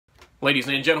Ladies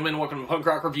and gentlemen, welcome to Punk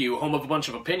Rock Review, home of a bunch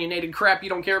of opinionated crap you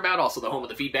don't care about, also the home of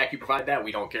the feedback you provide that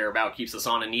we don't care about, keeps us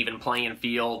on an even playing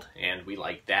field, and we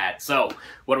like that. So,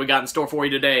 what do we got in store for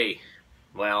you today?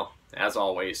 Well, as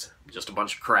always, just a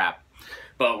bunch of crap.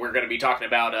 But we're going to be talking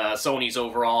about Sony's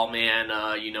overall,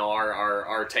 man, you know,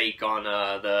 our take on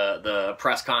the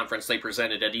press conference they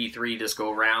presented at E3 this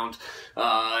go around,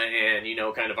 and, you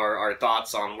know, kind of our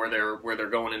thoughts on where they're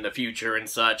going in the future and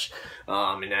such.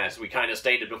 And as we kind of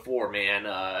stated before, man,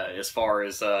 as far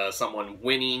as someone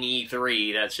winning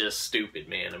E3, that's just stupid,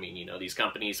 man. I mean, you know, these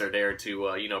companies are there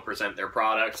to, you know, present their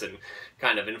products and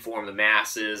kind of inform the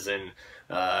masses and,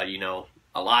 you know,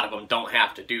 a lot of them don't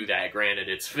have to do that. Granted,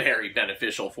 it's very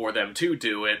beneficial for them to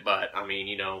do it, but, I mean,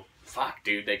 you know, fuck,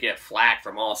 dude, they get flack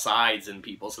from all sides and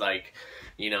people's, like,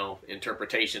 you know,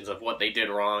 interpretations of what they did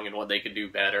wrong and what they could do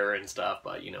better and stuff.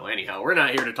 But, you know, anyhow, we're not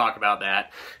here to talk about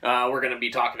that. We're going to be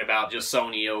talking about just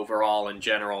Sony overall in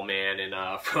general, man, and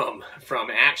from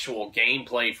actual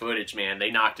gameplay footage, man,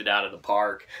 they knocked it out of the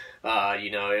park. You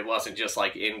know, it wasn't just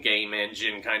like in-game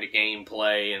engine kind of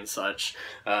gameplay and such.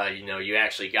 You know, you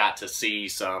actually got to see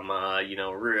some, you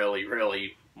know,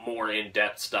 really more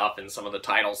in-depth stuff in some of the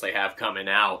titles they have coming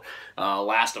out.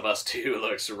 Last of Us 2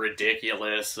 looks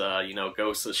ridiculous. You know,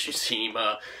 Ghost of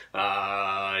Tsushima,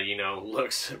 you know,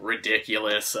 looks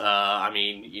ridiculous. I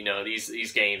mean, you know,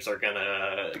 these games are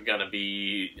gonna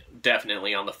be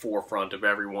definitely on the forefront of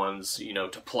everyone's, you know,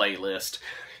 to-play list.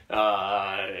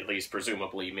 At least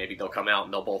presumably, maybe they'll come out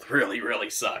and they'll both really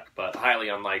suck, but highly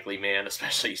unlikely, man,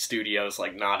 especially studios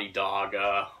like Naughty Dog.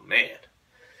 Man,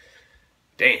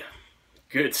 damn,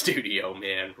 good studio,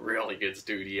 man, really good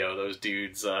studio. Those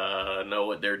dudes know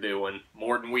what they're doing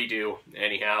more than we do.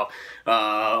 Anyhow,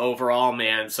 overall,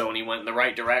 man, Sony went in the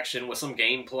right direction with some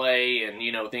gameplay and,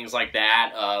 you know, things like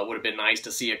that. Would have been nice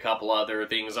to see a couple other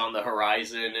things on the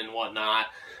horizon and whatnot.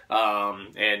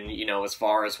 And, you know, as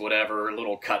far as whatever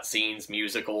little cutscenes,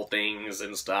 musical things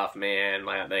and stuff, man,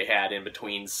 they had in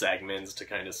between segments to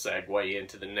kind of segue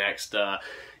into the next,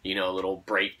 you know, little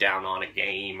breakdown on a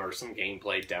game or some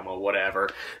gameplay demo, whatever.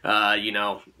 You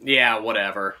know, yeah,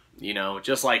 whatever. You know,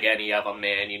 just like any of them,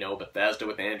 man, you know, Bethesda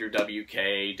with Andrew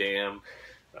WK, damn,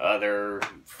 other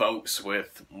folks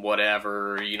with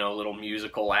whatever, you know, little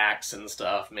musical acts and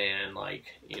stuff, man, like,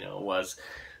 you know,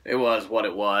 it was what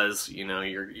it was. You know,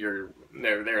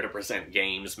 they're there to present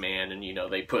games, man, and, you know,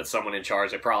 they put someone in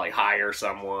charge. They probably hire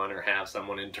someone or have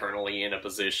someone internally in a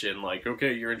position like,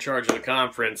 okay, you're in charge of the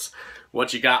conference,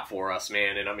 what you got for us,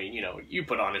 man? And I mean, you know, you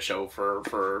put on a show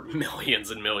for millions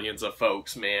and millions of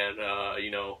folks, man, you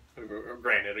know,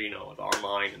 granted, you know, with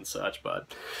online and such,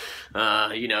 but,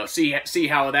 you know, see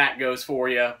how that goes for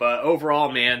you. But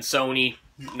overall, man, Sony,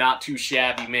 not too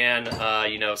shabby, man.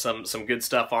 You know, some good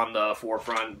stuff on the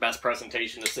forefront. Best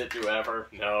presentation to sit through ever?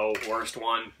 No. Worst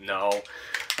one? No.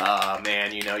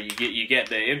 Man, you know, you get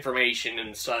the information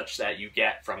and such that you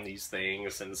get from these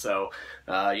things, and so,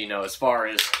 you know, as far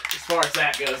as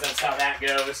that goes, that's how that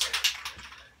goes.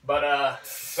 But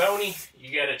Sony,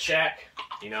 you get a check,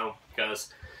 you know,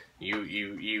 because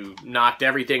you knocked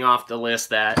everything off the list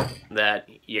that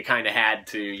you kind of had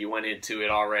to. You went into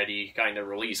it already kind of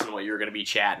releasing what you were going to be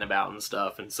chatting about and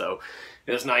stuff, and so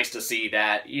it was nice to see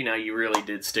that, you know, you really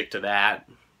did stick to that,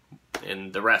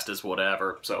 and the rest is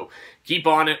whatever. So keep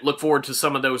on it. Look forward to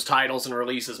some of those titles and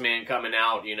releases, man, coming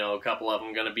out. You know, a couple of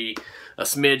them going to be a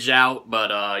smidge out,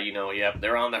 but, you know, yep,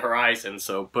 they're on the horizon,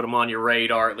 so put them on your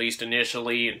radar, at least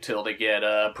initially, until they get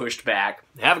pushed back.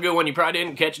 Have a good one. You probably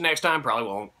didn't catch you next time. Probably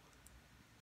won't.